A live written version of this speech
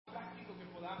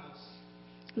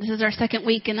This is our second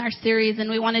week in our series, and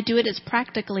we want to do it as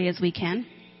practically as we can.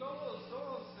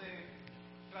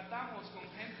 Tratamos con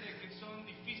gente que son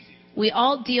difíciles. We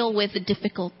all deal with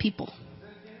difficult people.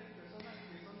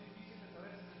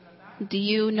 Do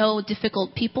you know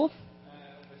difficult people?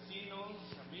 Vecinos,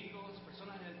 amigos,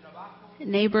 personas en el trabajo,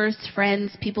 Neighbors,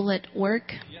 friends, people at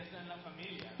work, y hasta en la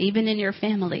familia. even in your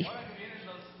family. Ahora que vienen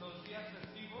los días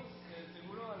festivos,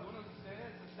 seguro algunos de ustedes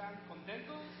están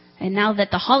contentos, And now that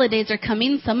the holidays are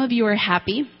coming, some of you are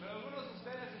happy, pero algunos de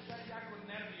ustedes están ya con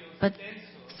nervios, but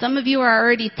tensos, some of you are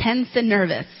already tense and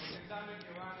nervous porque saben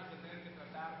que van a tener que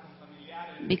tratar con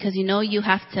familiares. because you know you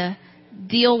have to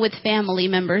deal with family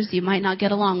members you might not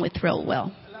get along with real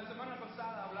well. La semana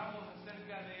pasada hablamos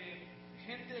acerca de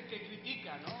gente que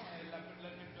critica, ¿no?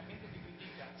 La gente que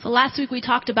critica. So last week we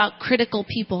talked about critical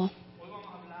people. Hoy vamos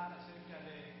a hablar acerca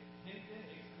de gente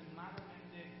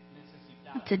extremadamente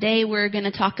necesitada. Today we're going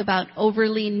to talk about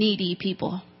overly needy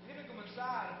people. Déjeme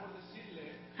comenzar por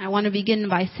decirle I want to begin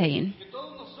by saying que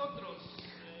todos nosotros,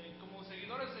 como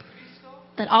seguidores de Cristo,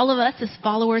 that all of us as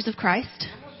followers of Christ,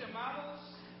 somos llamados.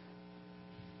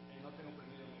 No tengo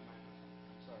prendido mi mano.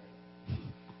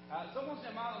 Sorry. Somos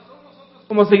llamados, todos nosotros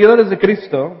como seguidores de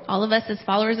Cristo, all of us as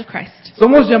followers of Christ,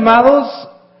 somos llamados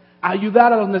a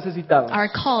ayudar a los necesitados. are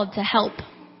called to help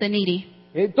the needy.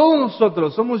 Todos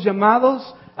nosotros somos llamados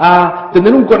a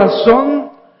tener un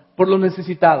corazón por los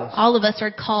necesitados, All of us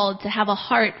are called to have a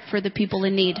heart for the people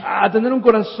in need, a tener un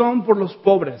corazón por los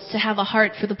pobres, to have a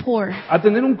heart for the poor, a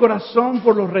tener un corazón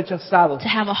por los rechazados. to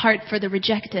have a heart for the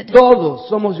rejected. Todos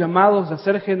somos llamados a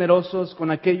ser generosos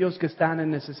con aquellos que están en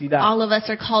necesidad. All of us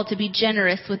are called to be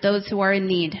generous with those who are in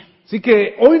need. Así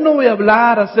que hoy no voy a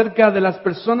hablar acerca de las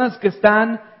personas que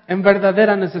están en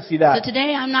verdadera So necesidad,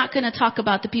 today I'm not going to talk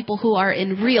about the people who are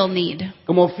in real need,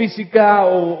 como física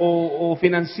o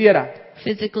financiera.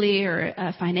 physically or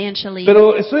financially.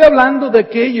 Pero estoy hablando de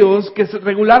aquellos que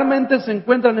regularmente se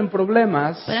encuentran en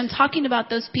problemas, But I'm talking about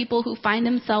those people who find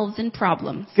themselves in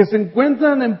problems, que se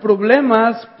encuentran en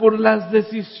problemas por las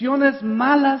decisiones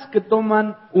malas que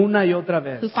toman una y otra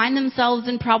vez. who find themselves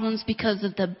in problems because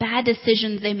of the bad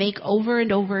decisions they make over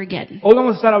and over again. Hoy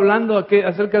vamos a estar hablando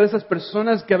acerca de esas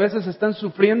personas que a veces están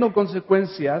sufriendo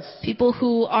consecuencias People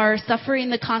who are suffering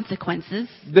the consequences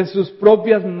de sus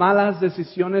propias malas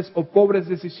decisiones o pobres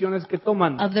decisiones que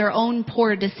toman. of their own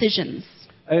poor decisions.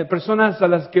 Personas a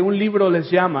las que un libro les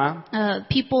llama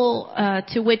People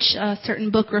to which a certain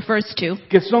book refers to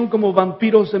que son como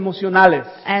vampiros emocionales,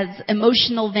 as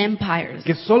emotional vampires.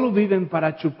 que solo viven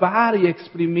para chupar y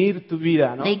exprimir tu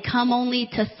vida, ¿no? They come only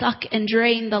to suck and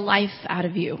drain the life out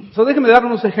of you. So, déjeme dar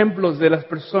unos ejemplos de las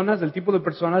personas, del tipo de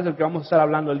personas del que vamos a estar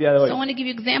hablando el día de So hoy. I want to give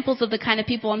you examples of the kind of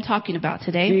people I'm talking about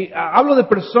today. Sí, hablo de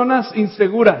personas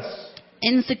inseguras.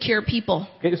 Insecure people.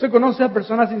 ¿Usted conoce a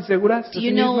personas inseguras de Do sí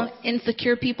you know mismas?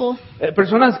 insecure people?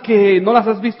 Personas que no las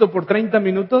has visto por 30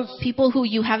 minutos People who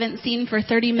you haven't seen for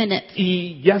 30 minutes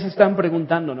y ya se están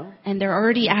preguntando, ¿no? and they're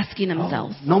already asking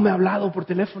themselves, No me ha hablado por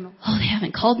teléfono. oh, they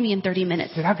haven't called me in 30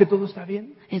 minutes. ¿Será que todo está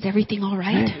bien? Is everything all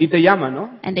right? Y te llaman,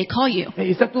 ¿no? And they call you.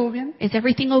 ¿Está todo bien? Is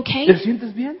everything ¿Te okay?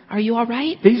 sientes bien? Are you all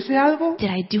right? ¿Te hice algo? Did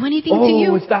I do anything to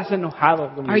you? ¿Estás enojado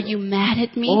Are conmigo? you mad at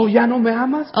Oh, me? ¿ya no me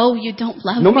amas? Oh, you don't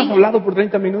love ¿No me has me? hablado por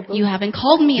 30 minutos? You haven't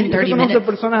called me ¿Sí? in ¿Usted 30 conoce minutes.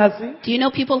 personas así? Do you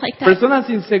know people like that? Personas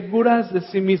inseguras de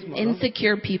sí mismos, ¿no?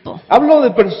 Insecure people. Hablo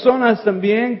de personas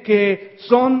también que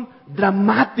son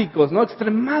dramáticos, ¿no?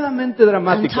 Extremadamente I'm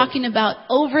dramáticos. talking about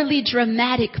overly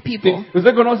dramatic Sí. people.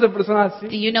 ¿Usted conoce personas Do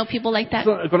así? you know people like that?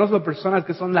 Conozco personas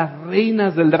que son las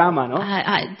reinas del drama, ¿no?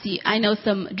 I know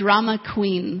some drama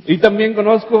queens, Y también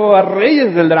conozco a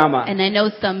reyes del drama. and I know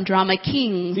some drama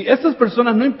kings. Sí, estas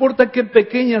personas, no importa qué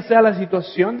pequeña sea la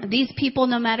situación, These people,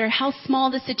 no matter how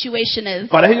small the situation is,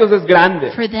 para ellos es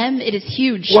grande. for them it is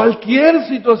huge. Cualquier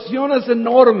situación es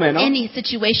enorme, ¿no? Any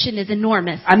situation is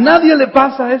enormous. A nadie le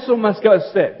pasa eso más que a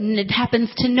usted. And it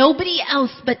happens to nobody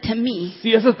else but to me.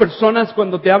 Si esas personas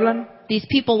cuando te hablan, These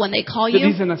people, when they call te you,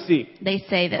 dicen así: they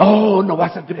say that, oh, no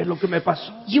vas a creer lo que me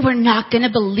pasó. you are not going to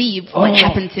believe what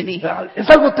happened to me. Es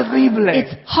algo terrible.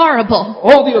 It's horrible.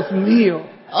 Oh, Dios mío.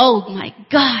 Oh my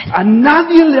God. A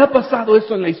nadie le ha pasado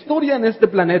eso en la historia en este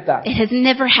planeta. It has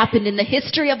never happened in the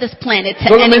history of this planet to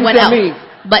Solamente anyone a mí. else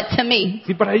but to me.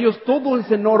 Si para ellos todo es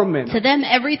enorme, ¿no? To them,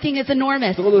 everything is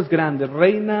enormous. Todo es grande.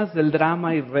 Reinas del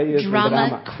drama y reyes del Drama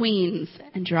drama. queens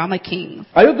and drama kings.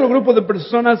 Hay otro grupo de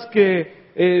personas que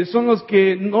son los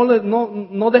que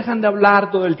no dejan de hablar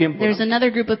todo el tiempo, There's ¿no?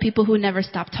 another group of people who never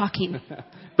stop talking.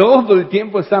 Todo el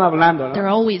tiempo están hablando, They're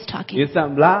 ¿no? always Y talking.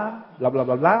 están bla, bla, bla,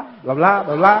 bla, bla, bla, bla,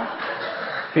 bla, bla.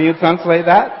 Can you translate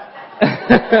that?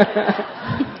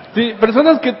 Sí,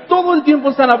 personas que todo el tiempo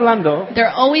están hablando.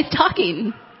 They're always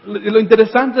talking. Lo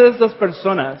interesante de estas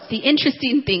personas, The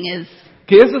interesting thing is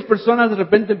que esas personas de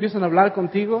repente empiezan a hablar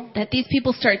contigo that these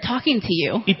people start talking to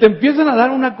you y te empiezan a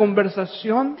dar una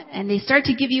conversación and they start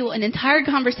to give you an entire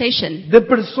conversation de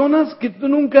personas que tú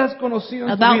nunca has conocido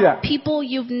en tu vida. about people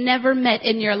you've never met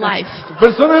in your life.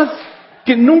 Personas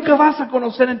que nunca vas a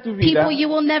conocer en tu vida. People you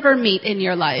will never meet in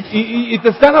your life. Y te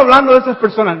están hablando de esas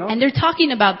personas, ¿no? And they're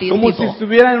talking about these Como si people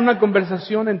estuvieran en una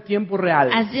conversación en tiempo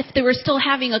real. as if they were still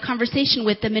having a conversation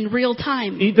with them in real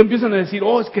time. Y te empiezan a decir,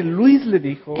 oh, es que Luis le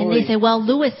dijo. And they say, well,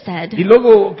 Lewis said, Y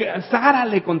luego que Sara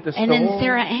le contestó. and then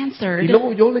Sarah Y answered,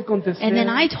 luego yo le contesté. and then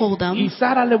I told Y them,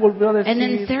 Sara le volvió a and then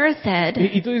decir. Sarah said,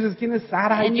 Y tú dices, ¿quién es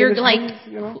Sara? and ¿Quién you're es like, Luis?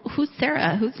 You know? who's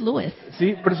Sarah? Who's Lewis?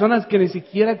 Sí, personas que ni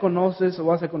siquiera conoces o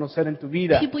vas a conocer en tu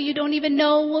vida. People you don't even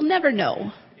know will never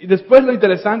know. Y después lo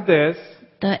interesante es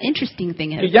The interesting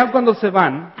thing que is, ya cuando se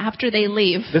van, after they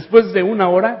leave, después de una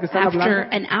hora que están after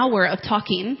hablando, an hour of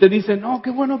talking, te dicen, oh, qué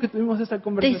bueno que tuvimos esta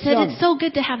they said, conversación. it's so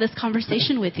good to have this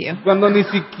conversation with you. Cuando ni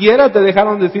siquiera te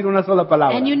dejaron decir una sola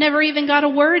palabra. And you never even got a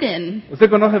word in. ¿Usted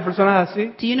conoce personas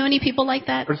así? Do you know any people like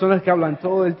that? Personas que hablan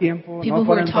todo el tiempo, People no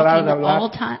who are pueden parar talking de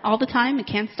hablar. all the time and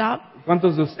can't stop?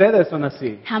 ¿Cuántos de ustedes son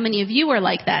así? How many of you are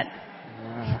like that?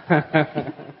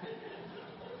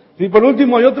 Y por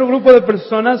último, hay otro grupo de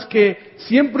personas que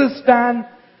siempre están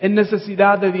en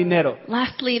necesidad de dinero.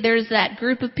 Lastly, there's that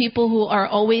group of people who are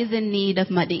always in need of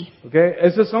money. ¿Okay?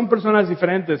 Esas son personas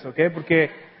diferentes, ¿okay? Porque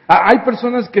hay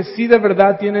personas que sí de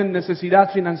verdad tienen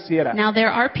necesidad financiera. Now, there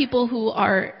are people who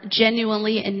are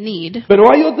genuinely in need, Pero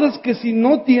hay otras que si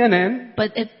no tienen,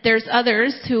 but if there's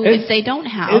others who, es, if they don't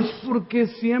have, es porque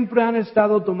siempre han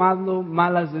estado tomando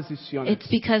malas decisiones. it's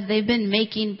because they've been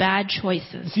making bad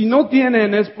choices. Si no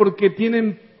tienen es porque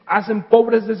hacen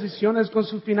pobres decisiones con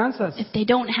sus finanzas. If they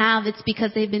don't have, it's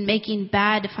because they've been making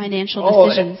bad financial Oh,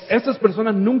 decisions. estas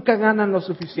personas nunca ganan lo These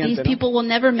suficiente. ¿no? people will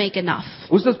never make enough.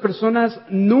 Estas personas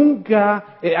nunca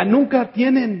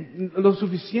tienen lo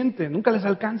suficiente, nunca les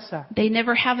alcanza. They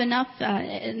never have enough,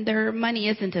 and their money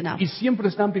isn't enough. Y siempre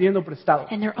están pidiendo prestado.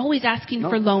 And they're always asking ¿no?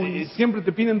 for loans. Siempre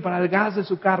te piden para el gas de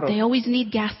su carro. They always need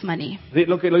gas money.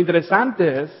 Lo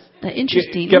interesante es The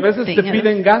interesting que a veces thing te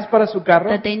piden is gas para su carro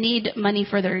that they need money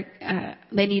for their,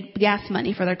 they need gas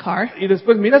money for their car. y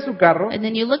después mira su carro And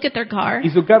then you look at their car, y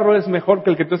su carro es mejor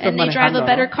que el que tú estás and they drive manejando. a ¿no?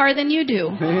 better car than you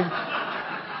do. Sí.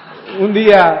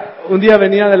 Un día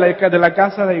venía de la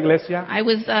casa de la iglesia I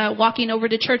was walking over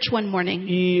to church one morning.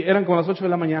 y eran como las 8 de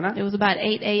la mañana It was about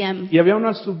 8 a.m. y había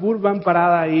una Suburban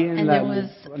parada ahí And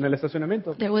en el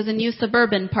estacionamiento. There was a new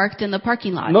Suburban parked in the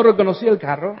parking lot. No reconocí el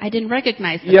carro I didn't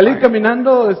recognize y the al ir car.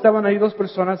 caminando estaban ahí dos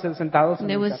personas sentados en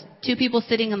There el was carro. two people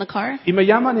sitting in the car. Y me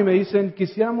llaman y me dicen,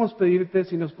 quisiéramos pedirte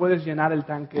si nos puedes llenar el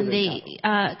tanque And del they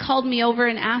carro. called me over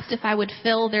and asked if I would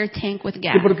fill their tank with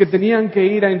gas. Sí, porque tenían que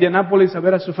ir a Indianápolis a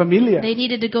ver a su familia. They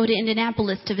needed to go to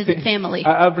Indianapolis to visit family.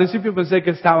 Al principio pensé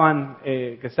que estaban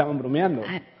bromeando.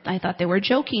 I thought they were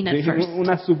joking at Sí, first.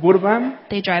 una Suburban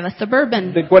They drive a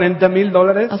Suburban, de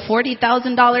 $40,000, a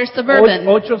 $40,000 Suburban,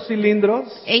 8 cilindros,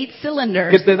 8 que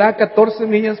cylinders, te da 14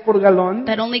 millas por galón.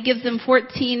 that only gives them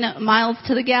 14 miles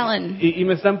to the gallon. Y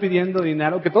me están pidiendo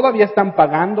dinero, que todavía están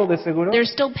pagando de seguro, They're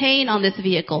still paying on this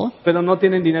vehicle, pero no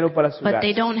tienen dinero para su but gas.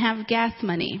 they don't have gas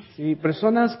money. Sí,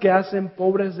 personas que hacen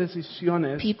pobres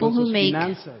decisiones People con who sus make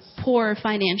finanzas. poor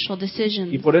financial Y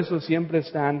decisions, por eso siempre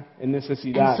están en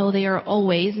necesidad. and so they are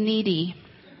always needy.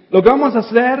 Lo que vamos a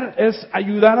hacer es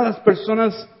ayudar a las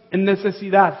personas en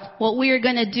necesidad What we are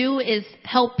going to do is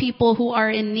help people who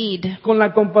are in need con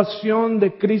la compasión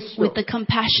de Cristo. with the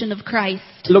compassion of Christ.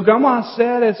 Lo que vamos a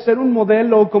hacer es ser un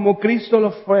modelo como Cristo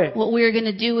lo fue What we are going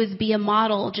to do is be a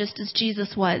model just as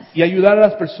Jesus was. y ayudar a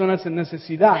las personas en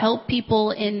necesidad, Help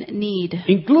people in need.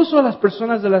 incluso a las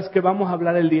personas de las que vamos a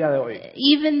hablar el día de hoy.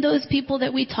 Even those people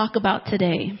that we talk about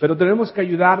today. Pero tenemos que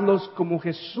ayudarlos como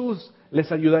Jesús les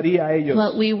ayudaría a ellos.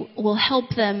 But we will help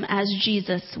them as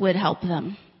Jesus would help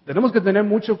them. Tenemos que tener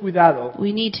mucho cuidado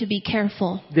We need to be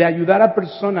careful de ayudar a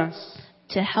personas,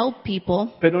 to help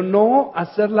people, pero no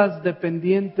hacerlas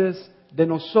dependientes de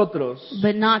nosotros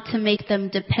but not to make them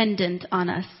dependent on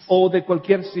us o de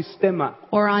cualquier sistema.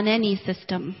 or on any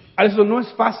system. Eso no es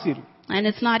fácil, And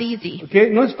it's not easy.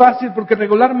 ¿ok? No es fácil porque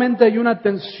regularmente hay una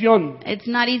tensión. It's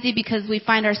not easy because we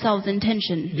find ourselves in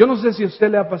tension. Yo no sé si a usted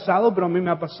le ha pasado, pero a mí me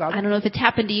ha pasado, I don't know if it's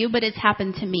happened to you, but it's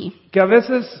happened to me. que a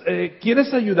veces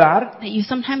quieres ayudar That you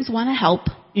sometimes want to help,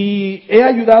 y he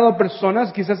ayudado a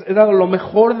personas, quizás he dado lo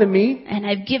mejor de mí and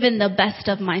I've given the best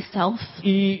of myself,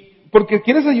 y porque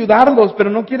quieres ayudarlos, pero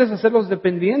no quieres hacerlos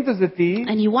dependientes de ti,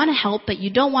 and you want to help, but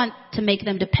you don't want to make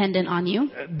them dependent on you.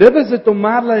 debes de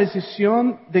tomar la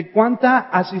decisión de cuánta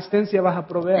asistencia vas a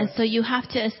proveer. And so you have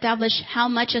to establish how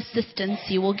much assistance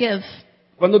you will give.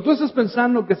 Cuando tú estás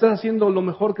pensando que estás haciendo lo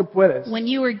mejor que puedes, When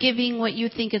you are giving what you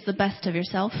think is the best of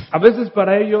yourself, a veces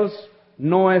para ellos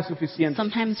no es suficiente.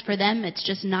 sometimes for them it's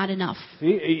just not enough.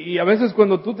 ¿Sí? Y a veces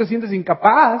cuando tú te sientes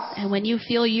incapaz, And when you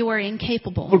feel you are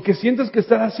incapable, porque sientes que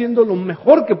estás haciendo lo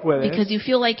mejor que puedes, because you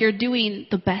feel like you're doing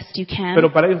the best you can,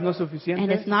 pero para ellos no es and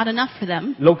suficiente, it's not enough for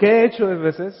them, lo que he hecho a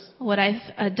veces what I've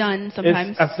done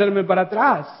sometimes es hacerme para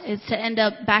atrás. is to end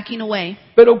up backing away.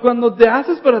 Pero cuando te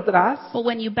haces para atrás, But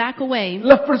when you back away,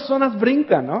 las personas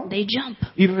brincan, ¿no? they jump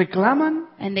Y reclaman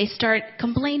and they start y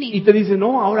complaining. te dicen,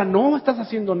 no, ahora no estás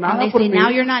haciendo And nada they por say, mí. now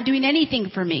you're not doing anything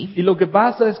for me. Y lo que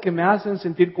pasa es que me hacen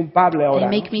sentir culpable ahora.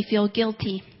 They ¿no? make me feel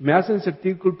guilty. Me hacen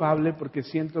sentir culpable porque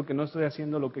siento que no estoy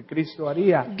haciendo lo que Cristo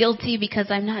haría. Guilty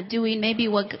because I'm not doing maybe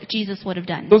what Jesus would have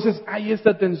done. Entonces hay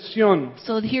esta tensión.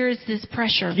 So here's this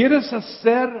pressure. ¿Quieres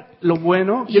hacer lo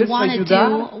bueno? You ¿Quieres want to ayudar?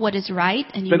 do what is right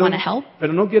and you Pero, want to help,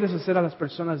 pero no quieres hacer a las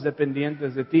personas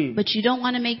dependientes de ti. but you don't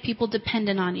want to make people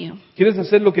dependent on you. Quieres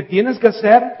hacer lo que tienes que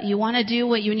hacer, You want to do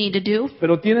what you need to do,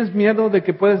 pero tienes miedo de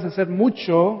que puedes hacer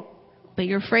mucho but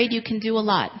you're afraid you can do a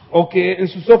lot o que en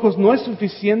sus ojos no es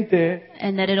suficiente.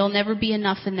 and that it'll never be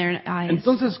enough in their eyes.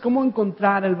 Entonces, ¿cómo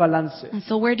encontrar el balance? And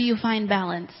so where do you find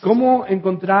balance? ¿Cómo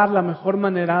encontrar la mejor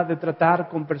manera de tratar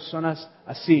con personas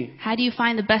así? How do you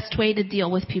find the best way to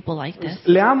deal with people like this?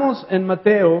 Leamos en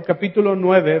Mateo capítulo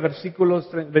 9,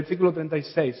 versículo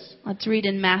 36. Let's read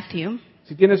in Matthew.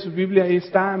 Si tiene su Biblia, ahí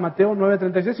está, en Mateo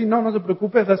 9:36. Si no, no se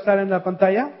preocupe, va a estar en la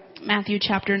pantalla. Matthew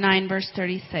chapter 9 verse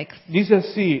 36. Dice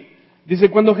así, dice,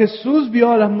 cuando Jesús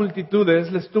vio a las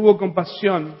multitudes, les tuvo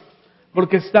compasión,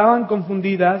 porque estaban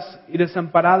confundidas y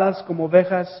desamparadas como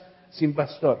ovejas sin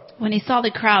pastor. When he saw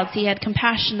the crowds, he had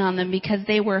compassion on them because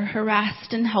they were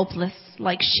harassed and helpless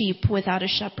like sheep without a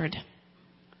shepherd.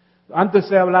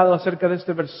 Antes he hablado acerca de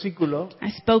este versículo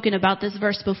I've spoken about this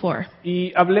verse before.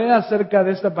 y hablé acerca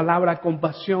de esta palabra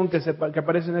compasión que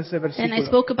aparece en ese And I versículo.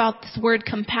 spoke about this word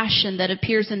compassion that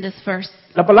appears in this verse.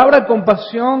 La palabra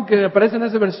compasión que aparece en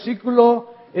ese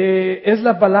versículo es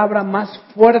la palabra más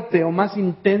fuerte o más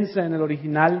intensa en el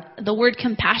original. The word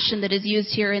compassion that is used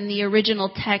here in the original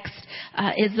text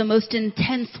is the most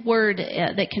intense word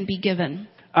that can be given.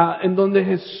 En donde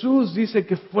Jesús dice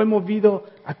que fue movido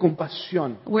a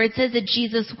compasión. Where it says that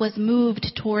Jesus was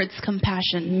moved towards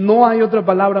compassion. No hay otra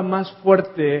palabra más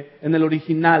fuerte en el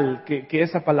original que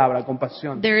esa palabra,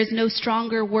 compasión. There is no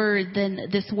stronger word than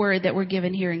this word that we're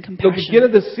given here in Lo que quiere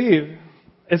compassion. decir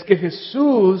es que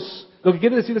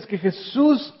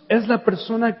Jesús es la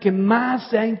persona que más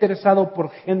se ha interesado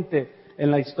por gente en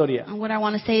la historia. And what I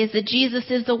want to say is that Jesus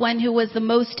is the one who was the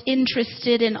most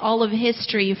interested in all of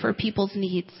history for people's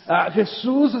needs.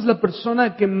 Jesús es la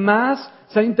persona que más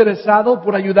se ha interesado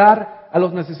por ayudar a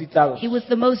los necesitados. He was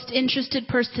the most interested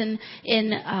person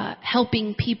in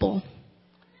helping people.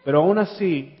 Pero aún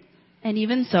así, And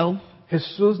even so,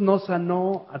 Jesús no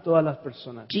sanó a todas las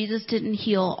personas. Jesus didn't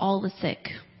heal all the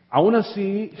sick. Aún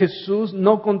así, Jesús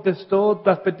no contestó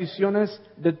las peticiones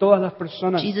de todas las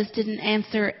personas. Jesus didn't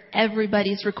answer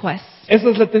everybody's requests. Esa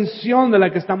es la tensión de la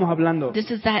que estamos hablando.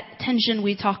 This is that tension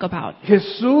we talk about.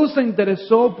 Jesús se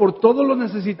interesó por todos los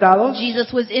necesitados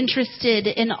Jesus was interested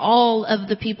in all of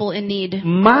the people in need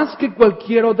más que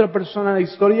cualquier otra persona de la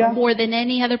historia, more than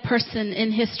any other person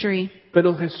in history.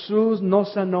 pero Jesús no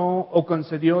sanó o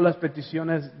concedió las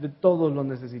peticiones de todos los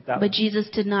necesitados. But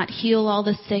Jesus did not heal all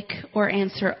the sick or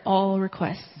answer all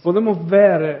requests. Podemos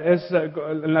ver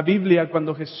en la Biblia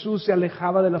cuando Jesús se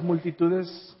alejaba de las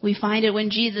multitudes We find it when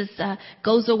Jesus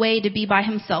goes away to be by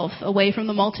himself, away from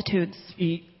the multitudes,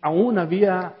 y aún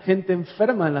había gente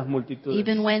enferma en las multitudes.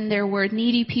 even when there were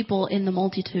needy people in the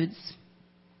multitudes.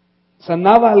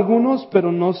 Sanaba a algunos,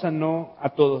 pero no sanó a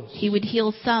todos. He would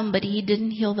heal some, but he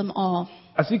didn't heal them all.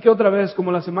 Así que otra vez, como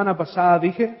la semana pasada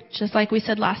dije, Just like we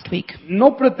said last week.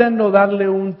 no pretendo darle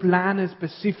un plan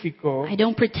específico I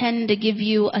don't pretend to give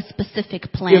you a specific que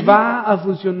plan va a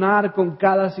funcionar con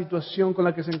cada situación con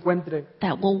la que se encuentre.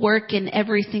 that will work in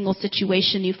every single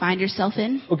situation you find yourself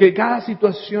in, Porque cada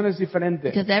situación es diferente.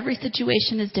 because every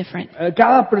situation is different.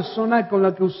 Cada persona con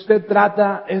la que usted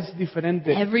trata es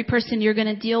diferente. Every person you're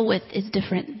going to deal with is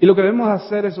different. Y lo que debemos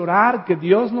hacer es orar que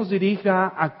Dios nos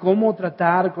dirija a cómo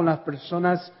tratar con las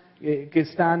personas que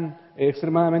están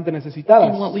extremadamente necesitadas.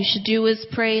 And what we should do is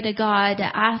pray to God to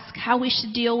ask how we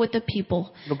should deal with the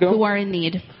people Lo que- who are in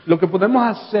need. Lo que podemos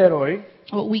hacer hoy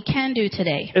What we can do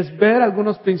today es ver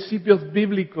algunos principios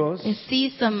bíblicos is see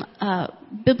some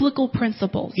biblical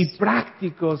principles y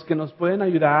prácticos que nos pueden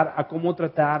ayudar a cómo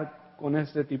tratar con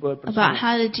este tipo de about personas.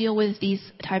 how to deal with these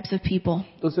types of people.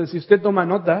 Entonces, si usted toma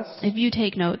notas, If you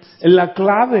take notes, la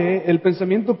clave, el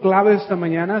pensamiento clave de esta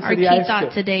mañana our sería key thought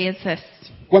este. today is this.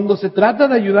 Cuando se trata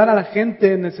de ayudar a la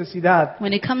gente en necesidad,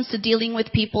 When it comes to dealing with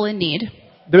people in need,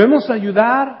 debemos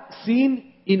ayudar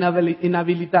sin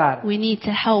inhabilitar. we need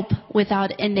to help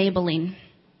without enabling.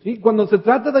 ¿Sí? Cuando se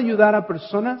trata de ayudar a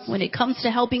personas, When it comes to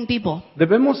helping people,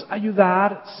 debemos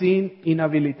ayudar sin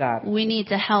inhabilitar. we need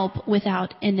to help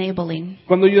without enabling.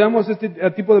 Cuando ayudamos a este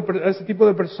tipo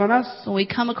de personas, When we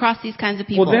come across these kinds of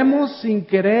people, podemos sin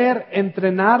querer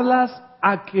entrenarlas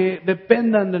a que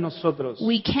dependan de nosotros.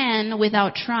 we can,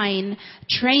 without trying,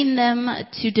 train them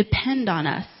to depend on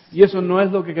us. Y eso no es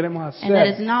lo que queremos And that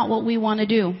is hacer. not what we want to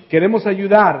do. Queremos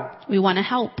ayudar, We want to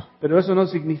help. pero eso no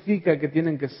significa que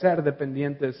tienen que ser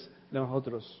dependientes de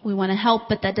nosotros. We want to help,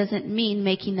 but that doesn't mean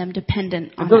making them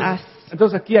dependent on Entonces, us.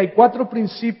 entonces aquí hay 4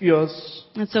 principios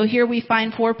And so here we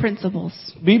find 4 principles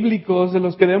bíblicos de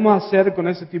los que debemos hacer con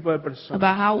ese tipo de personas.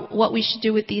 about what we should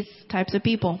do with these types of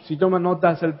people. Si toman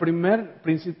notas, el primer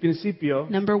principio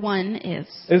Number 1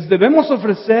 is es debemos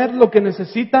ofrecer lo que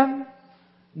necesitan,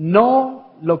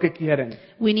 no lo que quieren.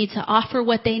 we need to offer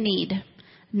what they need,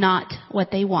 not what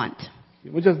they want. Y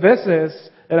muchas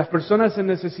veces las personas en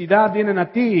necesidad vienen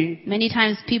a ti Many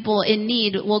times people in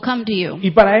need will come to you,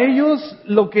 y para ellos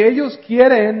lo que ellos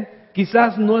quieren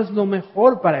quizás no es lo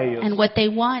mejor para ellos. and what they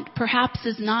want perhaps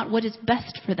is not what is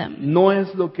best for them. No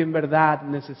es lo que en verdad It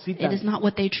necesitan. is not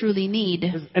what they truly need.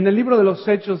 En el libro de los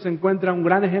Hechos se encuentra un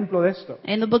gran ejemplo de esto.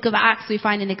 In the book of Acts, we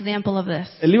find an example of this.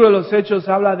 El libro de los Hechos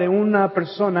habla de una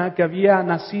persona que había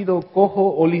nacido cojo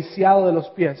o lisiado de los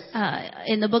pies.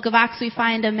 In the book of Acts, we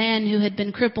find a man who had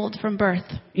been crippled from birth.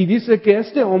 Y dice que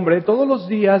este hombre todos los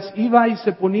días iba y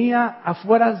se ponía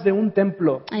afuera de un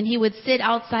templo And he would sit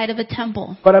outside of a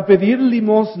temple, para pedir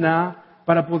limosna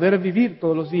para poder vivir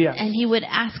todos los días. and he would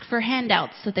ask for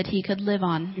handouts so that he could live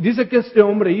on. Y dice que este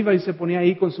hombre iba y se ponía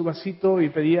ahí con su vasito y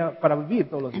pedía para vivir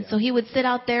todos los And días. so he would sit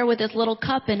out there with his little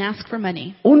cup and ask for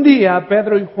money. Un día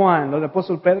Pedro y Juan, los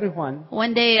apóstoles Pedro y Juan,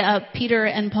 One day, Peter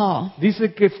and Paul,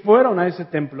 dice que fueron a ese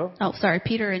templo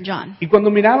Peter and John, y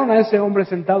cuando miraron a ese hombre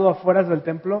sentado afuera del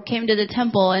templo, came to the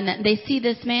temple, and they see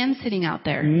this man sitting out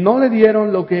there. no le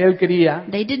dieron lo que él quería,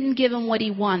 They didn't give him what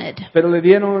he wanted, pero le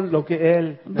dieron lo que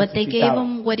él but they gave necesitaba. him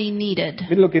what he needed.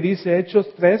 Miren lo que dice Hechos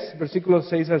 3, versículos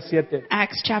 6 al 7.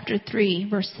 Acts chapter 3,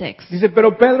 verse 6. Dice,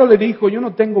 pero Pedro le dijo, yo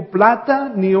no tengo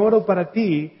plata ni oro para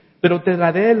ti, pero te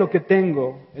daré lo que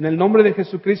tengo. En el nombre de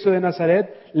Jesucristo de Nazaret,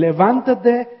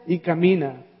 levántate y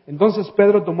camina. Entonces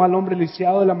Pedro tomó al hombre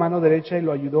lisiado de la mano derecha y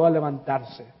lo ayudó a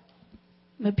levantarse.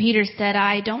 But Peter said,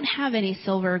 I don't have any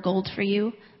silver or gold for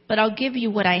you, but I'll give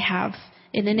you what I have.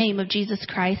 In the name of Jesus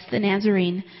Christ, the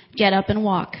Nazarene, get up and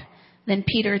walk. Then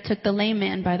Peter took the lame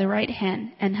man by the right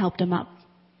hand and helped him up.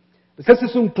 Pues ese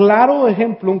es un claro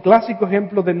ejemplo, un clásico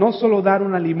ejemplo de no solo dar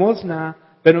una limosna,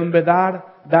 pero en verdad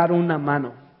dar una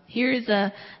mano. Here's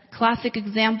a classic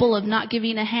example of not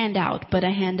giving a handout, but a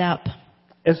hand up.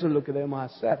 Eso es lo que debemos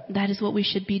hacer. That is what we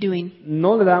should be doing.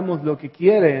 No le damos lo que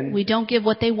quieren, We don't give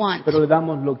what they want. pero le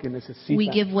damos lo que We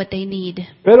necesitan. give what they need.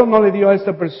 Pero no le dio a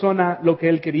esta persona lo que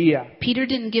él quería. Peter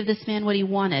didn't give this man what he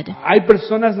wanted. Hay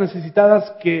personas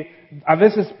necesitadas que a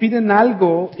veces piden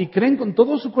algo y creen con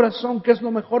todo su corazón que es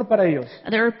lo mejor para ellos.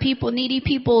 There are people, needy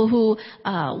people who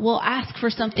will ask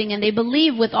for something and they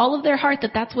believe with all of their heart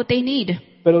that that's what they need.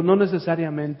 Pero no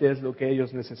necesariamente es lo que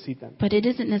ellos necesitan. But it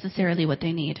isn't necessarily what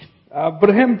they need. Por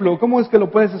ejemplo, ¿cómo es que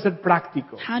lo puedes hacer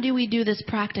práctico? How do we do this O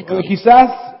practically? quizás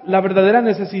la verdadera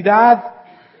necesidad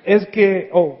es que,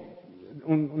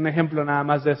 un ejemplo nada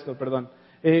más de esto, perdón.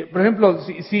 Por ejemplo,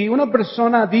 si una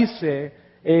persona dice,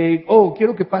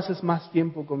 quiero que pases más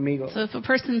tiempo conmigo. So if a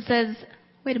person says,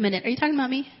 wait a minute, are you talking about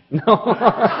me? No.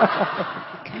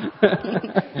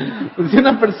 Si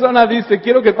una persona dice,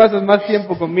 quiero que pases más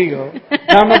tiempo conmigo.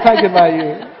 No, I'm not talking about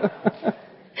you.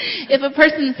 If a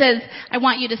person says, I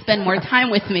want you to spend more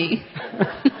time with me,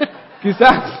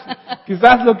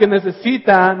 Quizás lo que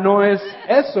necesita no es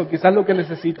eso. Quizás lo que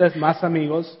necesita es más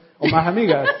amigos o más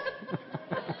amigas.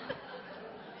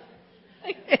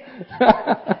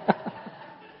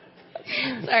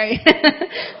 sorry.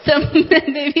 So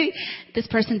maybe this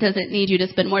person doesn't need you to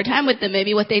spend more time with them.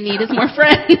 Maybe what they need is more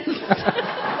friends.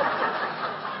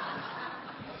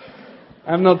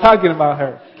 I'm not talking about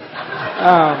her.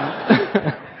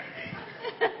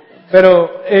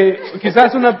 Pero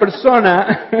quizás una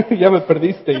persona, ya me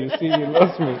perdiste, you see, you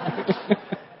lost me.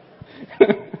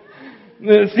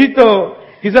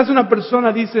 Quizás una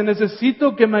persona dice,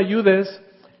 necesito que me ayudes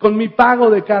con mi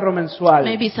pago de carro mensual.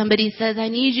 Maybe somebody says, I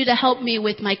need you to help me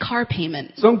with my car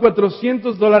payment. Son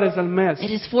 $400 al mes.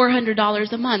 It is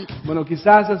 $400 a month. Bueno,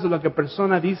 quizás eso es lo que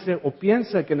persona dice o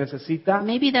piensa que necesita,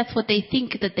 Maybe that's what they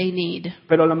think that they need.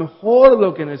 pero a lo mejor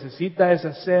lo que necesita es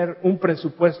hacer un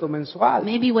presupuesto mensual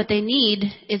Maybe what they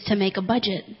need is to make a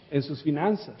budget en sus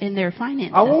finanzas. in their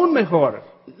finances. Aún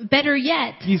mejor, Better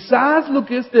yet, quizás lo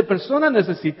que esta persona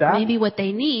necesita maybe what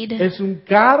they need es un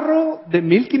carro de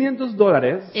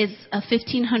 $1,500 is a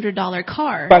 $1,500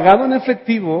 car pagado en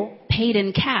efectivo paid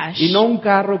in cash y no un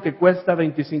carro que cuesta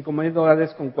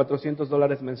 $25,000 con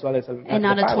 $400 mensuales al mes. and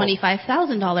not de a pago.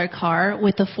 $25,000 car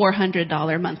with a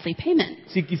 $400 monthly payment.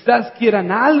 Si quizás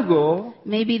quieran algo,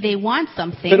 Maybe they want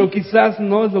something. pero quizás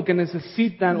no es lo que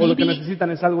necesitan o lo que Maybe-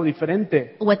 necesitan es algo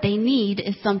diferente. What they need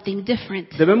is something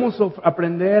different. Debemos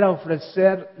aprender a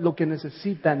ofrecer lo que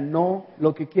necesitan, no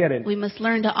lo que quieren. We must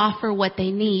learn to offer what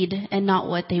they need and not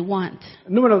what they want.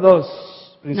 Número 2.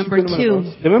 Principio Number número 2.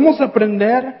 2. Debemos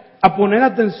aprender a poner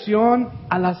atención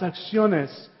a las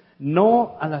acciones,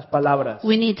 no a las palabras.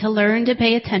 We need to learn to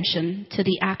pay attention to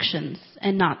the actions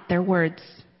and not their words.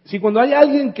 Si cuando hay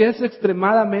alguien que es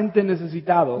extremadamente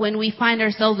necesitado, When we find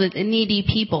ourselves with needy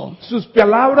people, sus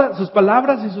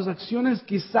palabras y sus acciones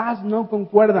quizás no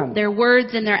concuerdan. their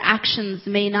words and their actions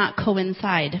may not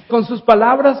coincide. Con sus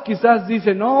palabras quizás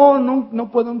dicen, no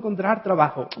puedo encontrar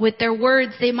trabajo. With their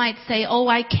words, they might say, oh,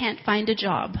 I can't find a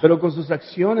job. Pero con sus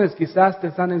acciones quizás te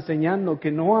están enseñando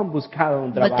que no han buscado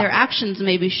un But their trabajo. actions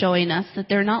may be showing us that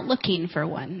they're not looking for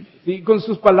one. Y con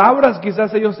sus palabras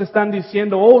quizás ellos están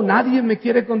diciendo, nadie me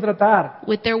quiere contratar.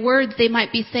 With their words, they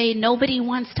might be saying, nobody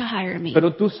wants to hire me.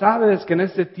 Pero tú sabes que en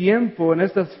este tiempo, en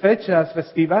estas fechas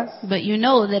festivas, But you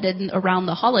know that around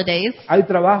the holidays, hay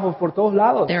trabajos por todos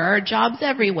lados. there are jobs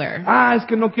everywhere. Es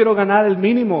que no quiero ganar el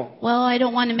mínimo. Well, I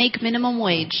don't want to make minimum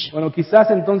wage. Bueno, quizás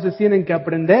entonces tienen que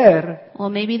aprender Well,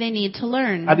 maybe they need to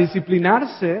learn a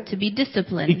disciplinarse to be y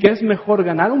disciplined que es mejor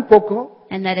ganar un poco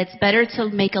and that it's better to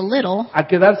make a little a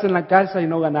quedarse en la casa y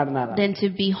no ganar nada. than to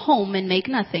be home and make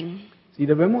nothing. Y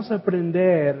debemos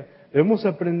aprender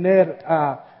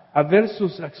a ver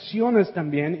sus acciones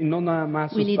también y no nada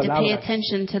más We sus need to pay palabras.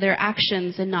 attention to their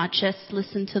actions and not just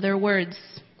listen to their words.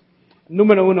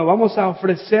 Número 1, vamos a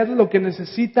ofrecer lo que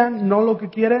necesitan, no lo que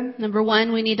quieren. Number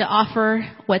 1, we need to offer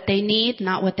what they need,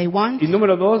 not what they want. Y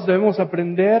número 2, debemos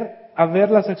aprender a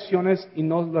ver las acciones y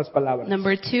no las palabras.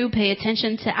 Number 2, pay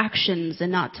attention to actions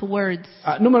and not to words.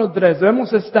 Número 3,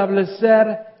 debemos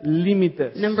establecer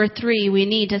límites. Number 3, we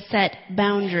need to set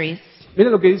boundaries.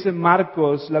 Miren lo que dice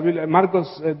Marcos, la Biblia,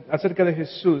 Marcos acerca de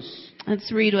Jesús.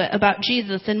 Let's read about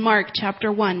Jesus in Mark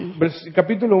chapter 1,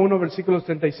 Capítulo 1, versículos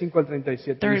 35 al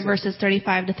 37. Dice, verses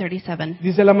 35 to 37.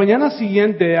 Dice, la mañana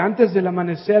siguiente, antes del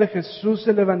amanecer, Jesús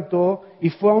se levantó y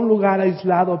fue a un lugar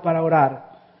aislado para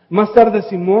orar. Más tarde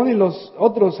Simón y los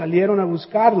otros salieron a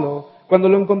buscarlo. Cuando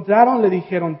lo encontraron le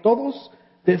dijeron, todos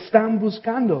te están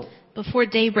buscando. Before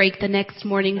daybreak the next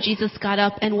morning, Jesus got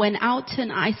up and went out to an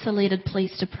isolated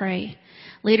place to pray.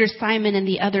 Later Simon and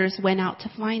the others went out to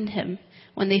find him.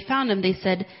 When they found him, they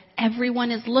said,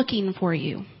 everyone is looking for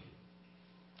you.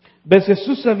 ¿Ves?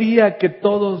 Jesús sabía que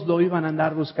todos lo iban a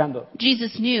andar buscando.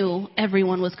 Jesus knew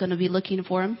everyone was going to be looking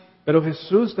for him. Pero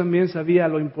Jesús también sabía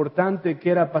lo importante que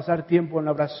era pasar tiempo en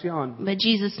la oración. But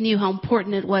Jesus knew how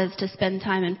important it was to spend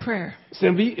time in prayer.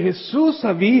 Jesús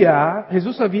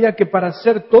sabía que para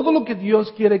hacer todo lo que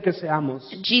Dios quiere que seamos,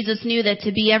 Jesus knew that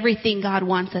to be everything God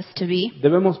wants us to be,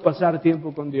 debemos pasar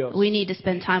tiempo con Dios. we need to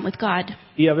spend time with God.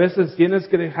 Y a veces tienes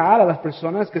que dejar a las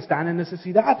personas que están en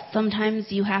necesidad. Sometimes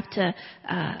you have to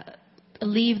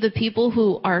leave the people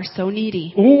who are so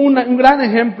needy. Un gran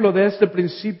ejemplo de este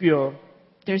principio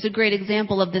There's a great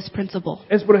example of this principle.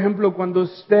 es, por ejemplo, cuando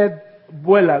usted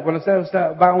vuela, cuando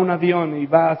usted va a un avión y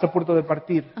va hasta punto de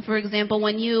partir. For example,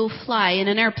 when you fly in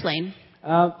an airplane,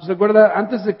 ¿Se acuerda?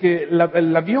 Antes de que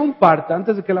el avión parta,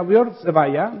 antes de que el avión se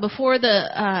vaya, before the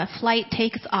flight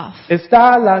takes off,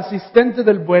 está la asistente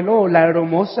del vuelo o la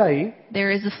aeromoza ahí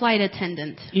there is a flight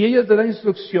attendant y ella te da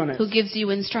instrucciones. who gives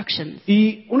you instructions.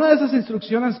 Y una de esas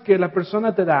instrucciones que la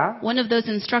persona te da One of those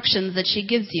instructions that she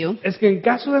gives you es que en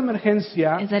caso de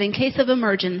emergencia, is that in case of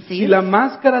emergency, si la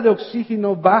máscara de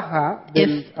oxígeno baja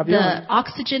del if avión, the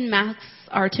oxygen masks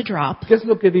are to drop, ¿qué es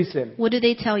lo que dicen? what do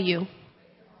they tell you?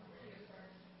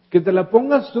 Que te la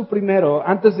pongas tú primero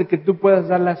antes de que tú puedas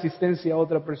dar la asistencia a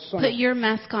otra persona. Put your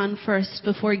mask on first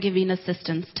before giving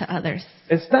assistance to others.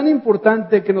 Es tan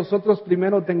importante que nosotros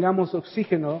primero tengamos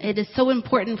oxígeno. It is so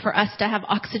important for us to have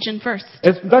oxygen first.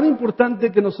 Es tan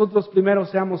importante que nosotros primero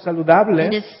seamos It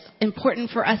saludables is important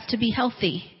for us to be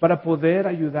healthy, para poder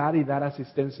ayudar y dar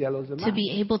asistencia a los demás. to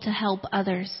be able to help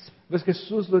others. Pues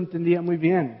Jesús lo entendía muy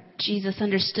bien. Jesus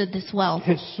understood this well.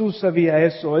 Jesús sabía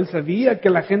eso. Él sabía que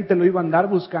la gente lo iba a andar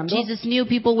buscando. Jesus knew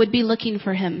people would be looking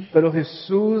for him, Pero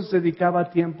Jesús dedicaba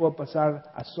tiempo a pasar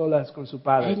a solas con su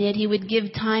Padre. and yet he would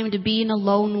give time to being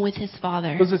alone with his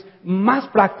Father. Entonces, más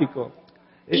práctico.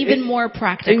 Even more ¿En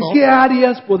practical. qué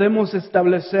áreas podemos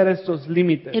establecer estos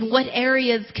límites? In what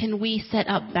areas can we set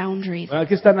up boundaries? Bueno,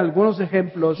 aquí están algunos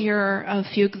ejemplos Here are a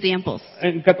few examples,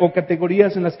 o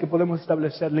categorías en las que podemos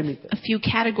establecer límites. a few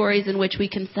categories in which we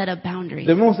can set up boundaries.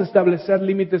 Debemos establecer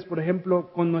límites, por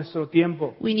ejemplo, con nuestro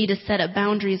tiempo. We need to set up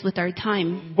boundaries with our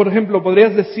time. Por ejemplo,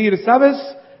 podrías decir,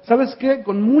 ¿sabes qué?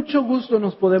 Con mucho gusto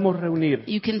nos podemos reunir,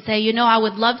 You can say, I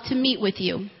would love to meet with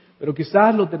you. pero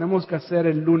quizás lo tenemos que hacer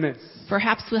el lunes,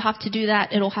 Perhaps we'll have to do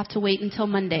that. It'll have to wait until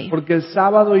Monday. porque el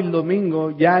sábado y el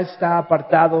domingo ya está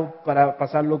apartado para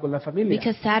pasarlo con la familia.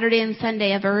 Because Saturday and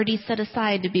Sunday I've already set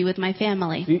aside to be with my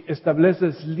family. ¿Sí?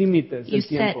 Estableces límites You del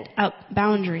set tiempo. up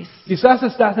boundaries. Quizás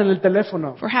estás en el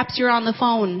teléfono Perhaps you're on the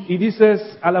phone y dices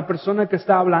a la persona que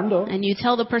está hablando, and you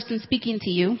tell the person speaking to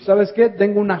you, ¿sabes qué?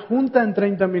 Tengo una junta en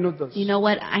 30 minutos. you know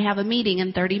what, I have a meeting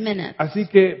in 30 minutes. Así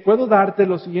que puedo darte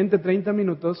los siguientes 30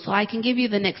 minutos, So I can give you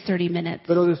the next 30 minutes.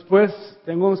 pero después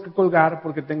tenemos que colgar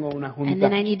porque tengo una And junta.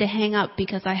 then I need to hang up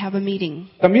because I have a meeting.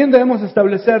 También debemos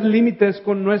establecer límites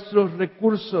con nuestros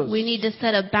recursos. We need to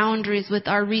set up boundaries with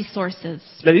our resources.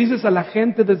 Le dices a la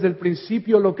gente desde el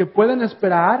principio lo que pueden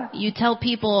esperar You tell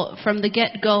people from the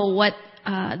get-go what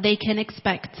they can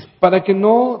expect para que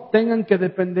no tengan que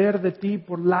depender de ti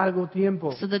por largo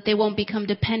tiempo. so that they won't become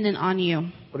dependent on you.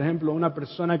 Por ejemplo, una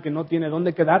persona que no tiene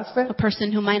dónde quedarse, A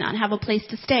person who might not have a place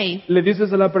to stay. le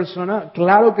dices a la persona,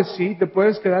 claro que sí, te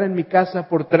puedes quedar en mi casa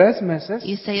por 3 meses,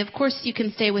 You say, of course you can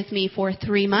stay with me for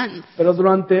 3 months. pero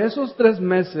durante esos 3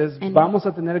 meses And- vamos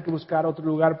a tener que buscar otro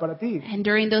lugar para ti, And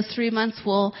during those 3 months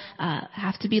we'll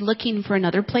have to be looking for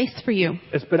another place for you.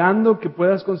 esperando que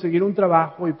puedas conseguir un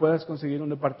trabajo y puedas conseguir un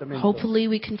departamento. Hopefully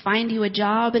we can find you a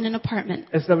job and an apartment.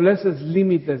 Estableces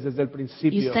límites desde el You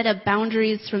principio. set up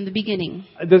boundaries from the beginning.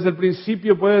 Desde el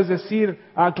principio puedes decir,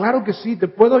 claro que sí, te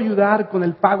puedo ayudar con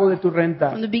el pago de tu renta.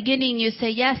 From the beginning you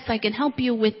say, yes, I can help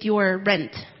you with your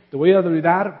rent. Te voy a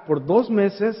ayudar por 2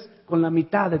 meses con la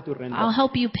mitad de tu I'll renta.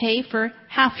 help you pay for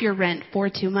half your rent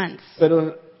for 2 months.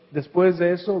 Pero después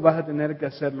de eso vas a tener que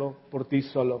hacerlo por ti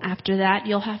solo. After that,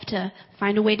 you'll have to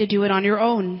find a way to do it on your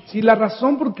own. Si la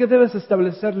razón por qué debes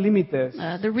establecer límites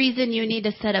The reason you need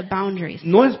to set up boundaries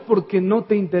no es porque no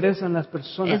te interesan las is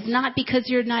personas, not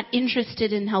because you're not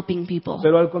interested in helping people,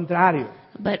 pero al contrario,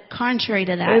 but contrary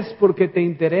to that, es porque te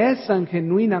interesan it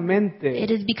genuinamente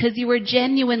is because you were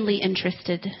genuinely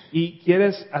interested y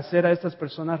quieres hacer a estas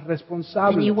personas and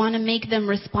responsables. you want to make them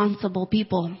responsible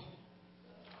people.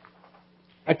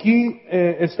 Aquí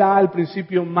está el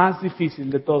principio más difícil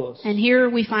de todos, And here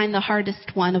we find the hardest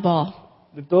one of all,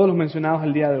 de todos los mencionados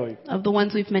el día de hoy. of the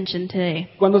ones we've mentioned today.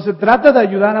 Cuando se trata de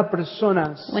ayudar a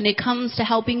personas, When it comes to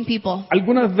helping people,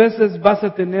 algunas veces vas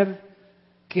a tener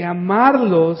que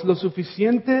amarlos lo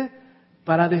suficiente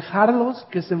para dejarlos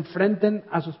que se enfrenten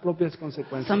a sus propias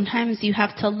consecuencias. sometimes you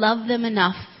have to love them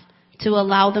enough to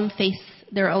allow them face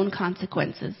their own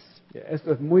consequences.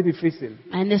 Esto es muy difícil,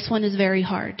 And this one is very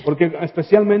hard, porque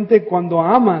especialmente cuando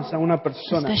amas a una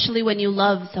persona. especially when you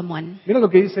love someone. Mira lo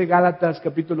que dice Gálatas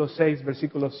capítulo 6,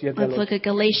 versículos 7 al Let's 8. look at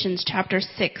Galatians chapter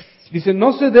 6. Dice,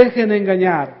 no se dejen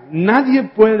engañar, nadie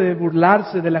puede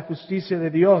burlarse de la justicia de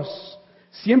Dios.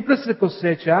 Siempre se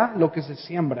cosecha lo que se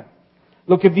siembra.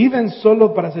 Lo que viven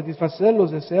solo para satisfacer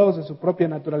los deseos de su propia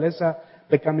naturaleza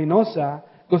pecaminosa,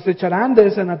 cosecharán de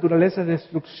esa naturaleza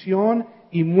destrucción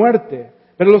y muerte.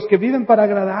 Pero los que viven para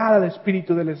agradar al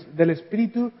Espíritu del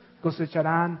Espíritu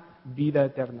cosecharán vida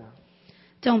eterna.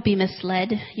 Don't be misled.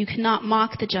 You cannot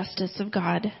mock the justice of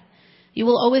God. You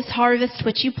will always harvest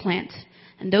what you plant,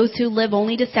 and those who live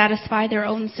only to satisfy their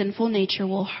own sinful nature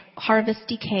will harvest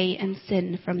decay and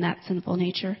sin from that sinful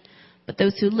nature. But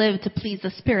those who live to please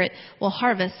the Spirit will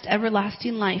harvest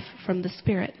everlasting life from the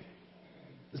Spirit.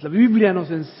 La Biblia nos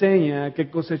enseña que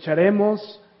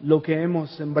cosecharemos lo que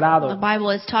hemos The sembrado. Bible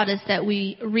has taught us that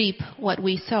we reap what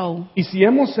we sow. Y si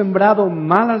hemos sembrado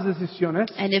malas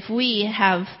decisiones, And if we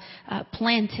have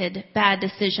planted bad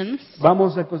decisions,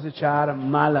 vamos a cosechar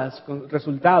malos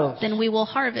resultados. then we will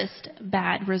harvest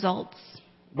bad results.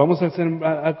 Vamos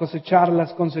a cosechar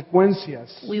las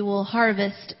consecuencias. We will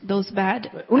harvest those bad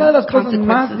Una de las cosas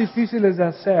más consequences. difíciles de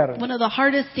hacer One of the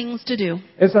hardest things to do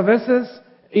es a veces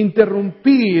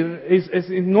interrumpir,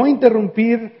 no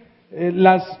interrumpir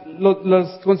las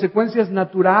consecuencias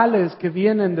naturales que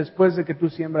vienen después de que tú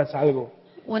siembras algo.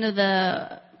 One of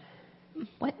the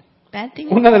what bad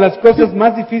things? Una de las cosas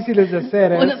más difíciles de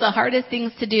hacer One es of the hardest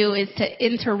things to do is to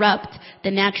interrupt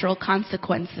the natural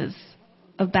consequences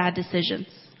of bad decisions,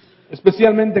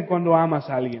 especialmente cuando amas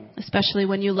a alguien. especially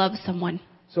when you love someone.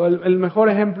 So, el mejor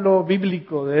ejemplo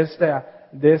bíblico de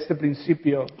este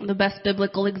principio The best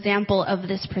biblical example of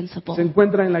this principle se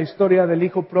encuentra en la historia del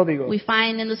hijo pródigo. we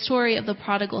find in the story of the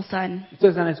prodigal son.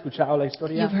 Ustedes han escuchado la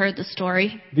historia. You've heard the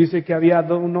story. Dice que había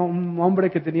un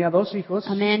hombre que tenía 2 hijos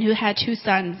A man who had 2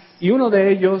 sons, y uno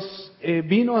de ellos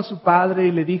vino a su padre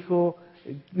y le dijo,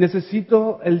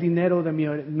 necesito el dinero de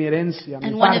mi herencia, mi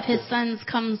and one of parte. his sons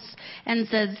comes and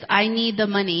says, I need the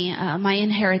money, my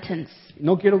inheritance.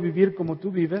 No quiero vivir como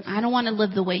tú vives, I don't want to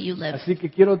live the way you live. así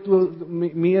que quiero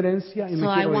mi herencia y So me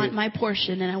I quiero want ir. my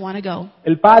portion and I want to go.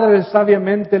 El padre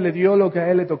sabiamente le dio lo que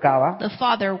a él le tocaba The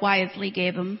father wisely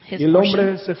gave him his y el portion,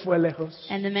 hombre se fue lejos.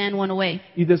 and the man went away.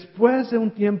 Y después de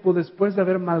un tiempo, después de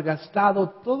haber malgastado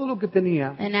todo lo que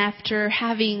tenía, And after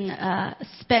having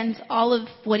spent all of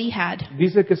what he had,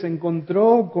 dice que se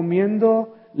encontró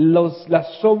comiendo las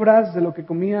sobras de lo que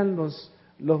comían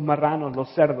los marranos, los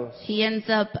cerdos, he ends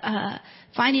up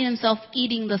finding himself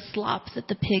eating the slops that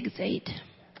the pigs ate,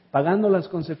 pagando las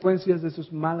consecuencias de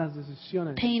sus malas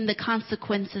decisiones. paying the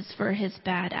consequences for his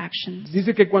bad actions.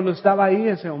 Dice que cuando estaba ahí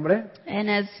ese hombre, And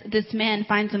as this man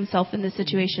finds himself in this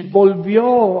situation,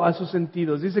 volvió a sus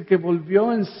sentidos. Dice que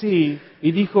volvió en sí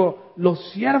y dijo,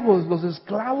 los siervos, los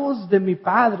esclavos de mi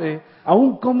padre,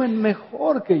 aún comen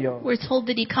mejor que yo. we're told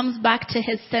that he comes back to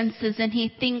his senses and he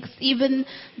thinks even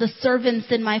the servants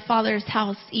in my father's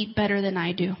house eat better than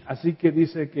I do. Así que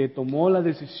dice que tomó la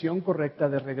decisión correcta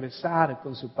de regresar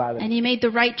con su padre. And he made the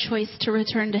right choice to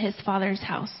return to his father's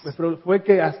house. Pero fue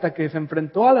que hasta que se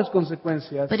enfrentó a las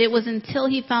consecuencias, But it was until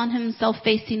he found himself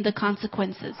facing the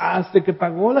consequences, hasta que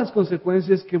pagó las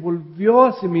consecuencias, que volvió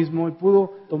a sí mismo y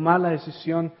pudo tomar la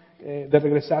decisión de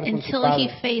regresar con su until he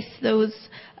padre. faced those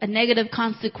negative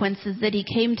consequences, that he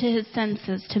came to his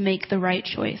senses to make the right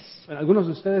choice. Algunos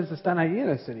de ustedes están ahí en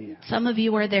este día. Some of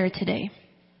you are there today.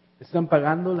 Están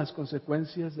pagando las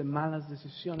consecuencias de malas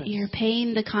decisiones. You're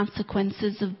paying the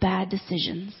consequences of bad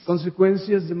decisions,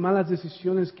 Consecuencias de malas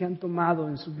decisiones que han tomado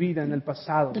en su vida en el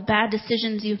pasado. the bad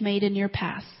decisions you've made in your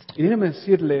past. Y déjeme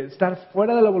decirle, estar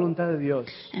fuera de la voluntad de Dios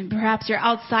And perhaps you're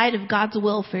outside of God's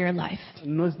will for your life,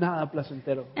 no es nada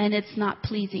placentero. and it's not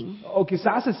pleasing. O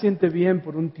quizás se siente bien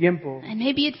por un tiempo, And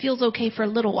maybe it feels okay for a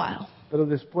little while, pero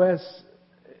después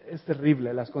es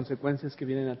terrible las consecuencias que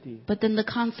vienen a ti. but then the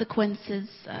consequences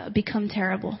become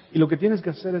terrible. Y lo que tienes que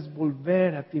hacer es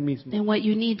volver a ti mismo And what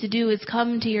you need to do is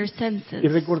come to your y senses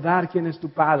recordar quién es tu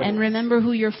and padre remember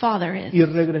who your father is, y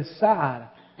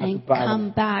regresar a tu and padre.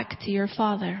 come back to your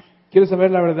father. ¿Quieres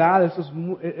saber la verdad?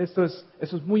 Eso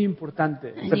es muy importante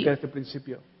acerca de este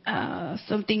principio.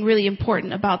 Something really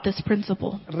important about this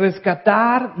principle.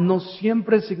 Rescatar no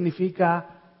siempre significa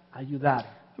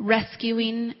ayudar.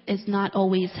 Rescuing is not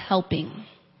always helping.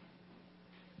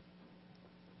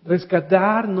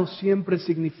 Rescatar no siempre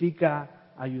significa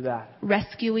ayudar.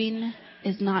 Rescuing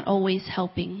is not always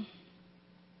helping.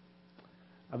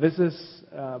 A veces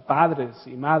padres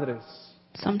y madres,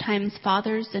 Sometimes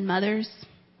fathers and mothers,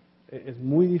 es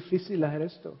muy difícil hacer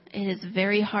esto. it is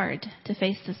very hard to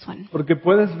face this one, Porque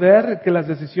puedes ver que las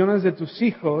decisiones de tus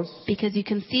hijos because you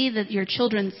can see that your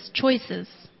children's choices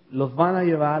los van a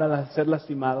llevar a ser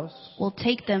lastimados, will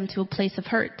take them to a place of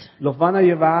hurt. los van a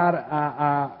llevar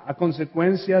a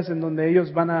consecuencias en donde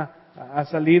ellos van a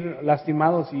salir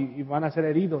lastimados y van a ser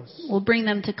heridos. Will bring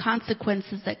them to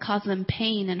consequences that cause them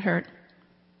pain and hurt.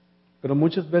 Pero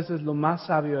muchas veces lo más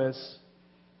sabio es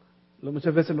But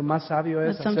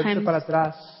hacerse sometimes- para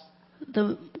atrás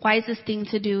The wisest thing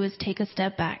to do is take a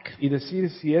step back y decir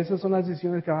si esas son las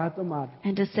decisiones que vas a tomar,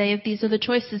 and to say if these are the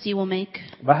choices you will make,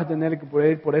 vas a tener que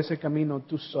poder ir por ese camino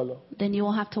tú solo. then you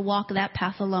will have to walk that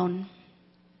path alone.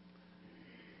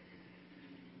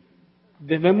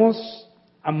 Debemos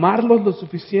amarlos lo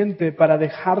suficiente para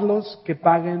dejarlos que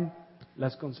paguen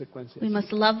las consecuencias. We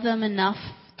must love them enough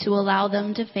to allow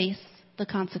them to face the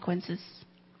consequences.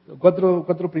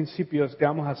 Cuatro principios que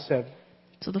vamos a hacer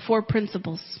So the 4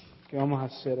 principles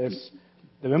es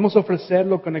debemos ofrecer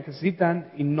lo que necesitan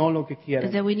y no lo que is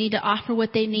quieren. that we need to offer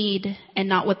what they need and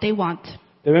not what they want.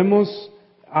 Debemos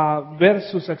ver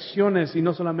sus acciones y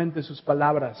no solamente sus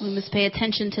palabras. We must pay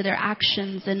attention to their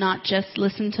actions and not just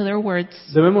listen to their words.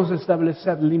 Debemos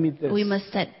establecer límites, We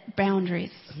must set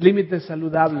boundaries, límites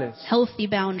saludables. healthy Y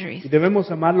boundaries.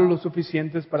 debemos amarlos lo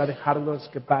suficientes para dejarlos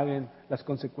que paguen las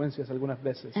consecuencias algunas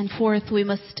veces. And fourth, we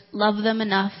must love them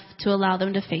enough to allow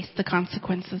them to face the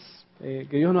consequences. Que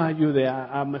Dios nos ayude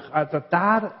a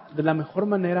tratar de la mejor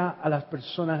manera a las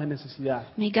personas en necesidad.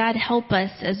 May God help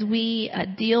us as we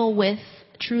deal with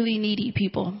truly needy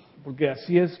people. Porque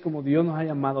así es como Dios nos ha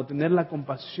llamado, a tener la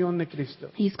compasión de Cristo.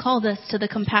 He's called us to the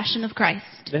compassion of Christ.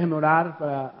 Déjeme orar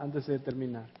antes de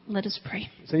terminar. Let us pray.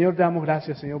 Señor, te damos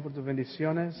gracias, Señor, por tus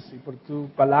bendiciones y por tu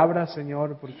palabra,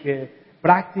 Señor, porque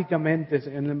prácticamente,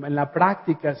 en la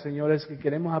práctica, Señor, es que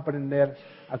queremos aprender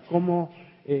a cómo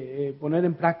poner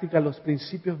en práctica los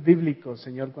principios bíblicos,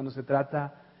 Señor, cuando se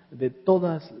trata de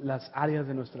todas las áreas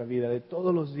de nuestra vida, de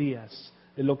todos los días,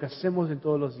 de lo que hacemos en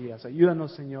todos los días.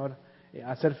 Ayúdanos, Señor,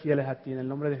 a ser fieles a ti, en el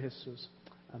nombre de Jesús.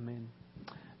 Amén.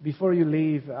 Before you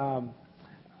leave,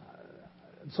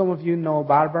 some of you know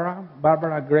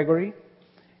Barbara Gregory.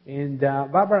 And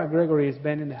Barbara Gregory has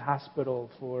been in the hospital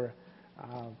for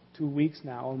 2 weeks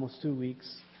now, almost 2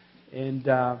 weeks. And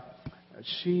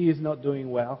she is not doing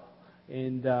well.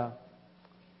 And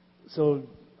so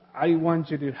I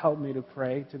want you to help me to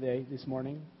pray today, this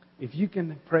morning. If you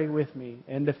can pray with me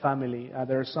and the family.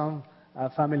 There are some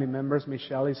family members.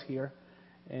 Michelle is here.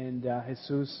 And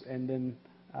Jesus. And then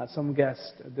some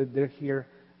guests that they're here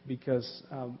because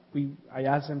I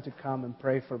asked them to come and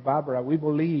pray for Barbara. We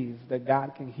believe that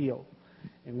God can heal.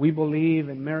 And we believe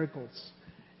in miracles.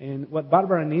 And what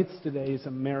Barbara needs today is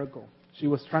a miracle. She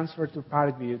was transferred to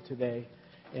Parkview today.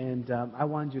 And I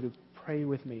want you to pray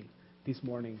with me this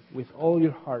morning with all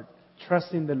your heart,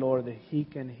 trusting the Lord that He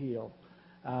can heal.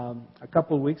 A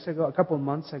couple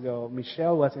months ago,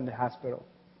 Michelle was in the hospital.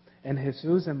 And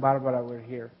Jesus and Barbara were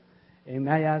here. And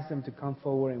I asked them to come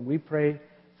forward and we pray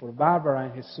for Barbara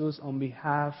and Jesus on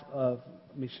behalf of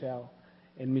Michelle.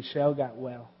 And Michelle got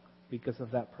well because of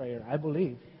that prayer. I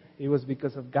believe it was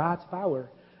because of God's power.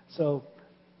 So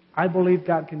I believe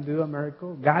God can do a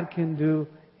miracle. God can do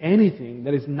anything.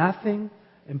 There is nothing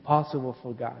impossible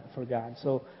for God.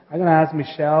 So I'm going to ask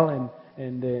Michelle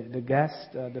and the guests,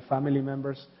 the family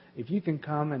members, if you can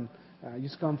come and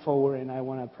just come forward and I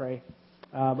want to pray.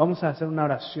 Vamos a hacer una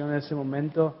oración en ese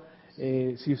momento.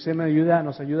 Si usted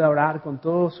nos ayuda a orar con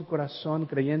todo su corazón,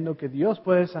 creyendo que Dios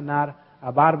puede sanar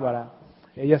a Bárbara.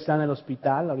 Ella está en el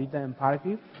hospital ahorita en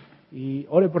Parkview. Y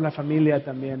ore por la familia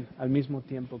también al mismo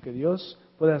tiempo, que Dios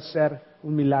puede hacer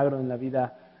un milagro en la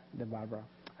vida de Bárbara.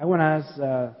 I want to ask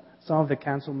some of the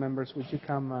council members, would you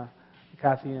come,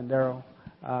 Kathy and Daryl,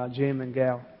 Jim and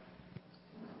Gail?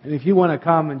 And if you want to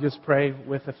come and just pray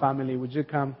with the family, would you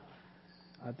come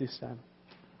at this time?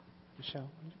 Michelle,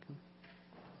 would you come?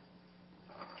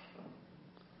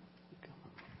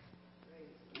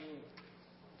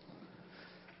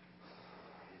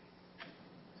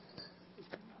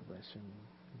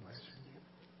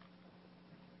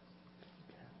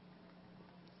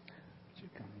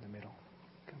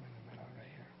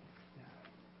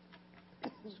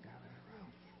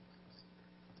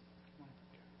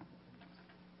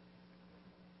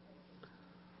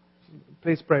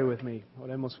 Please pray with me.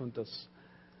 Oremos juntos.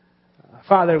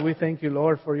 Father, we thank you,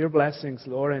 Lord, for your blessings,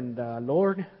 Lord. And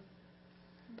Lord,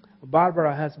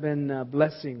 Barbara has been a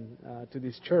blessing to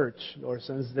this church, Lord,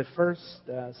 since the first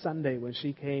Sunday when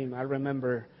she came. I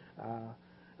remember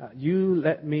you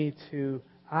led me to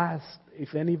ask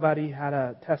if anybody had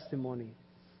a testimony.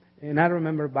 And I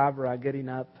remember Barbara getting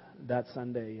up that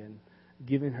Sunday and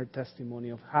giving her testimony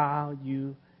of how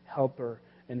you help her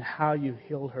and how you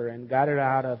healed her and got her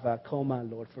out of a coma,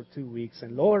 Lord, for 2 weeks.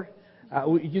 And Lord,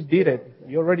 you did it.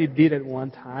 You already did it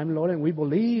one time, Lord, and we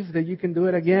believe that you can do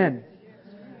it again.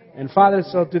 And Father,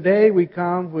 so today we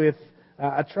come with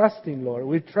a trusting, Lord.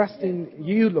 We're trusting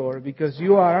you, Lord, because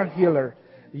you are our healer.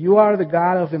 You are the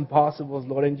God of impossibles,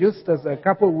 Lord. And just as a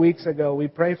couple of weeks ago, we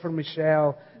prayed for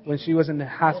Michelle when she was in the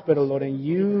hospital, Lord, and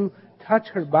you touch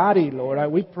her body, Lord.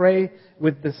 We pray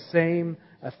with the same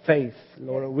faith,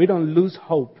 Lord. We don't lose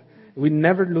hope. We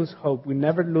never lose hope. We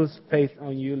never lose faith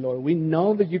on you, Lord. We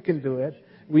know that you can do it.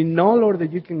 We know, Lord,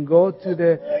 that you can go to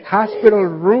the hospital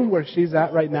room where she's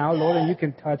at right now, Lord, and you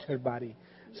can touch her body.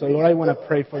 So, Lord, I want to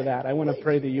pray for that. I want to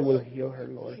pray that you will heal her,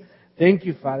 Lord. Thank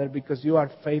you, Father, because you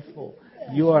are faithful.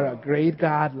 You are a great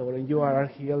God, Lord, and you are our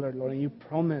healer, Lord, and you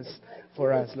promise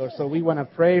for us, Lord. So we want to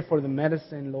pray for the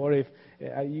medicine, Lord.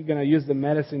 you're going to use the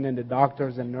medicine and the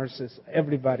doctors and nurses.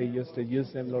 Everybody used to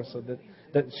use them, Lord, so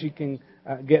that she can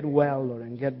get well, Lord,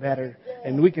 and get better.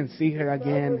 And we can see her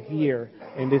again here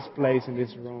in this place, in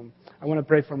this room. I want to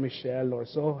pray for Michelle, Lord.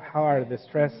 So hard, the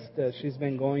stress that she's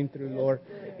been going through, Lord,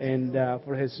 and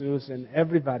for Jesus and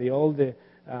everybody, all the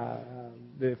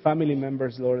family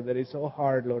members, Lord, that is so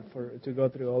hard, Lord, to go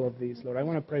through all of these, Lord. I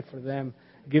want to pray for them.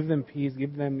 Give them peace.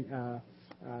 Give them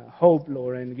hope,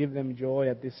 Lord, and give them joy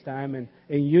at this time and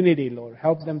unity, Lord.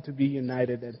 Help them to be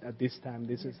united at this time.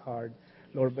 This is hard,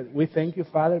 Lord. But we thank you,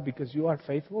 Father, because you are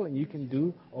faithful and you can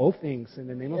do all things in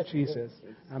the name of Jesus.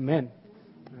 Amen.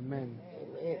 Amen.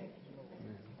 God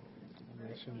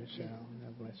bless you, Michelle.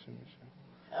 God bless you, Michelle.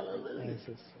 Hallelujah.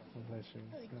 Jesus. God bless you.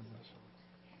 God bless you.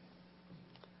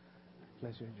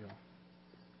 Bless you, Joe.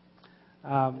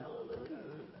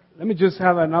 Let me just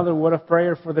have another word of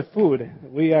prayer for the food.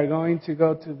 We are going to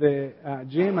go to the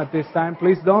gym at this time.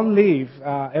 Please don't leave.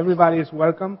 Everybody is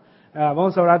welcome.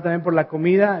 Vamos a orar también por la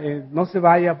comida. No se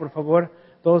vaya, por favor.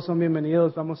 Todos son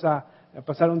bienvenidos. Vamos a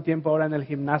pasar un tiempo ahora en el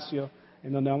gimnasio,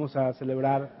 en donde vamos a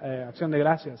celebrar Acción de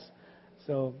Gracias.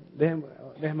 So,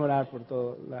 déjenme orar por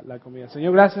toda la comida.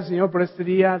 Señor, gracias, Señor, por este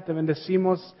día. Te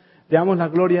bendecimos. Te damos la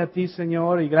gloria a ti,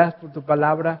 Señor, y gracias por tu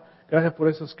palabra. Gracias por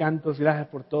esos cantos, gracias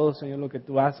por todo, Señor, lo que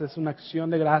tú haces. Es una acción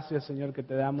de gracias, Señor, que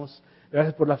te damos.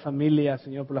 Gracias por la familia,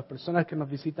 Señor, por las personas que nos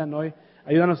visitan hoy.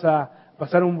 Ayúdanos a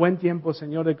pasar un buen tiempo,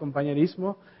 Señor, de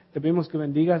compañerismo. Te pedimos que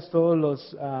bendigas toda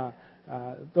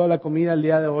la comida el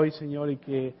día de hoy, Señor, y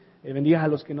que bendigas a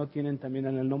los que no tienen también,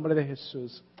 en el nombre de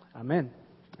Jesús. Amén.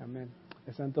 Amén.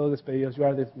 Están todos despedidos. You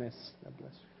are dismissed. God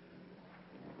bless you.